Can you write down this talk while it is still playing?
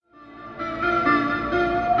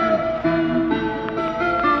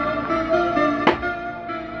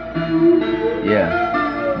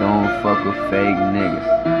fuck with fake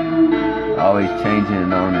niggas. Always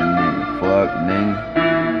changing on a nigga. Fuck nigga.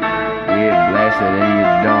 Get blasted and you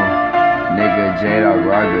don't. Nigga JDOG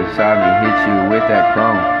rocker saw me hit you with that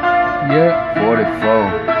chrome. Yeah. 44.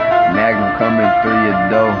 Magnum coming through your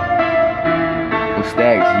door. With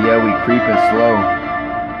stacks, yeah, we creeping slow.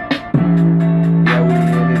 Yeah, we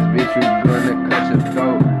in this bitch, we gonna cut your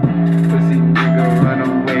throat. Pussy nigga run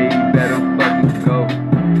away, you better fucking go.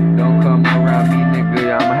 Don't come around me, nigga,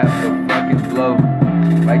 I'ma have to fucking blow.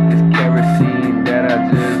 Like this kerosene that I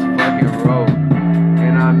just fucking roll.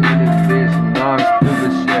 And I'm in this bitch, no, I'm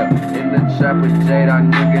stupid shit. In the trap with JDOG,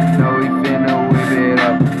 nigga know he finna whip it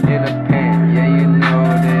up. In the pan, yeah, you know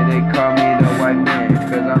that they call me the white man.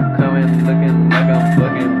 Cause I'm coming looking like I'm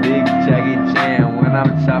fucking big Jackie Chan. When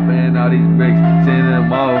I'm chopping all these bricks, sending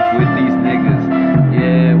them off with these niggas.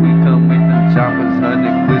 Yeah, we come with them choppers,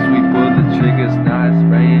 100 clips, we pull the trigger. Start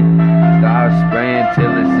spraying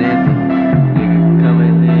till it's empty. Nigga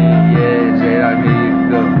coming in, yeah, JDOG, here you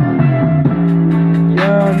go.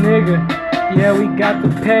 Young nigga, yeah, we got to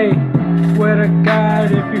pay. Swear to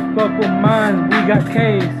God, if you fuck with mines, we got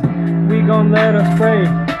K's. We gon' let us spray.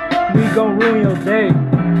 We gon' ruin your day.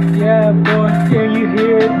 Yeah, boy, can you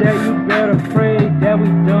hear that? You better pray that we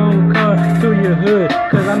don't come to your hood.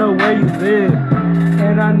 Cause I know where you live,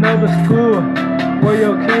 and I know the school where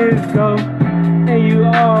your kids go. And you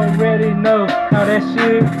already know how that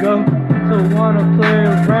shit go. So wanna play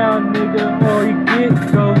around, nigga, or you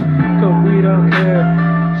get go. Cause we don't care,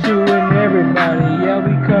 shooting everybody. Yeah,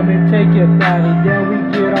 we come and take your body. Then we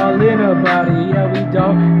get all in her body. Yeah, we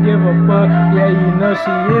don't give a fuck. Yeah, you know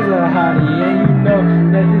she is a hottie. And you know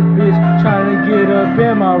that this bitch trying to get up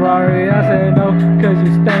in my Rari. I said no, cause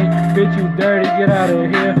you stink, bitch, you dirty, get out of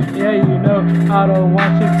here. Yeah, you know I don't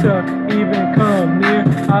want you to even come near.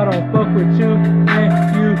 I don't fuck with you, and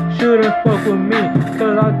you shouldn't fuck with me.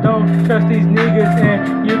 Cause I don't trust these niggas,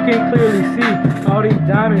 and you can clearly see all these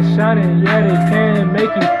diamonds shining. Yeah, they can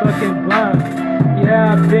make you fucking blind.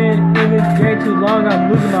 Yeah, I've been in this game too long,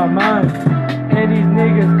 I'm losing my mind. And these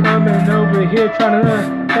niggas coming over here trying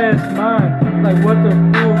to test mine. Like what the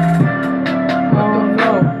fool? I don't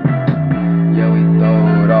know. Yeah, we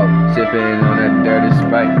throw it off, sipping on that dirty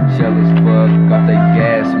Sprite. Shell as fuck off the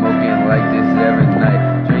gas, smoking like this every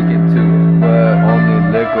night. Drinking too, but only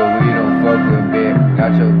liquor, we don't fuck with beer.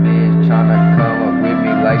 Got your bitch tryna come up with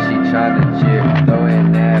me like she tryna cheer.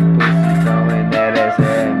 Throwing that pussy, throwing that ass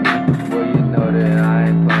at me. Boy, you know that I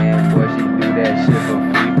ain't playing, boy, she do that shit for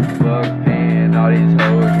free. Fuck paying, all these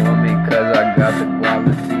hoes want me cause I got the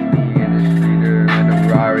guava. See me in the street or in a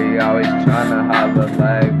Rari, always tryna holler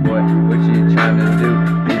like, boy, what you tryna do?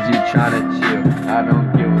 Is you tryna chill? I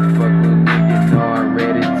don't give a fuck, little nigga, know I'm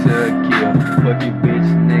ready to kill. Fuck you bitch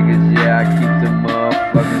niggas, yeah, I keep the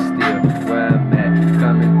motherfucking still. Where I'm at,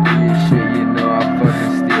 coming through your shit, you know I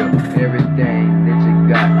fucking steal everything that you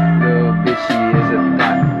got. Little bitch, she is a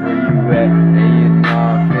thought. Where you at? And you know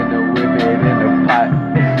I'm finna whip it in the pot.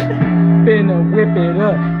 Finna whip it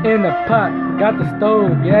up in the pot. Got the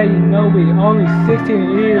stove, yeah, you know we only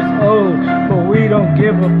 16 years old, but we don't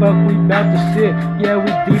give a fuck, we bout the shit. Yeah,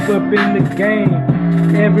 we deep up in the game.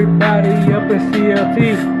 Everybody up in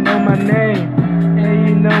CLT know my name. And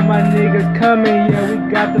you know my niggas coming, yeah,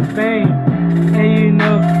 we got the fame. And you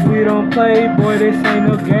know we don't play, boy, this ain't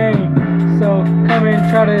no game. So come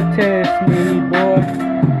and try to test me, boy.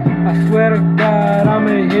 I swear to God,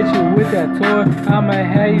 I'ma hit you with that toy. I'ma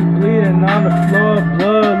have you bleeding on the floor,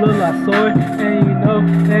 blood look like soy. And you know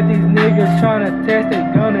that these niggas tryna test, they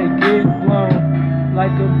gonna get blown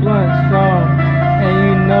like a blunt strong. And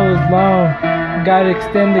you know it's long. Got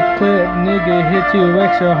extended clip, nigga, hit you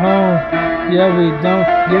extra home. Yeah, we don't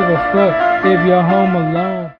give a fuck if you're home alone.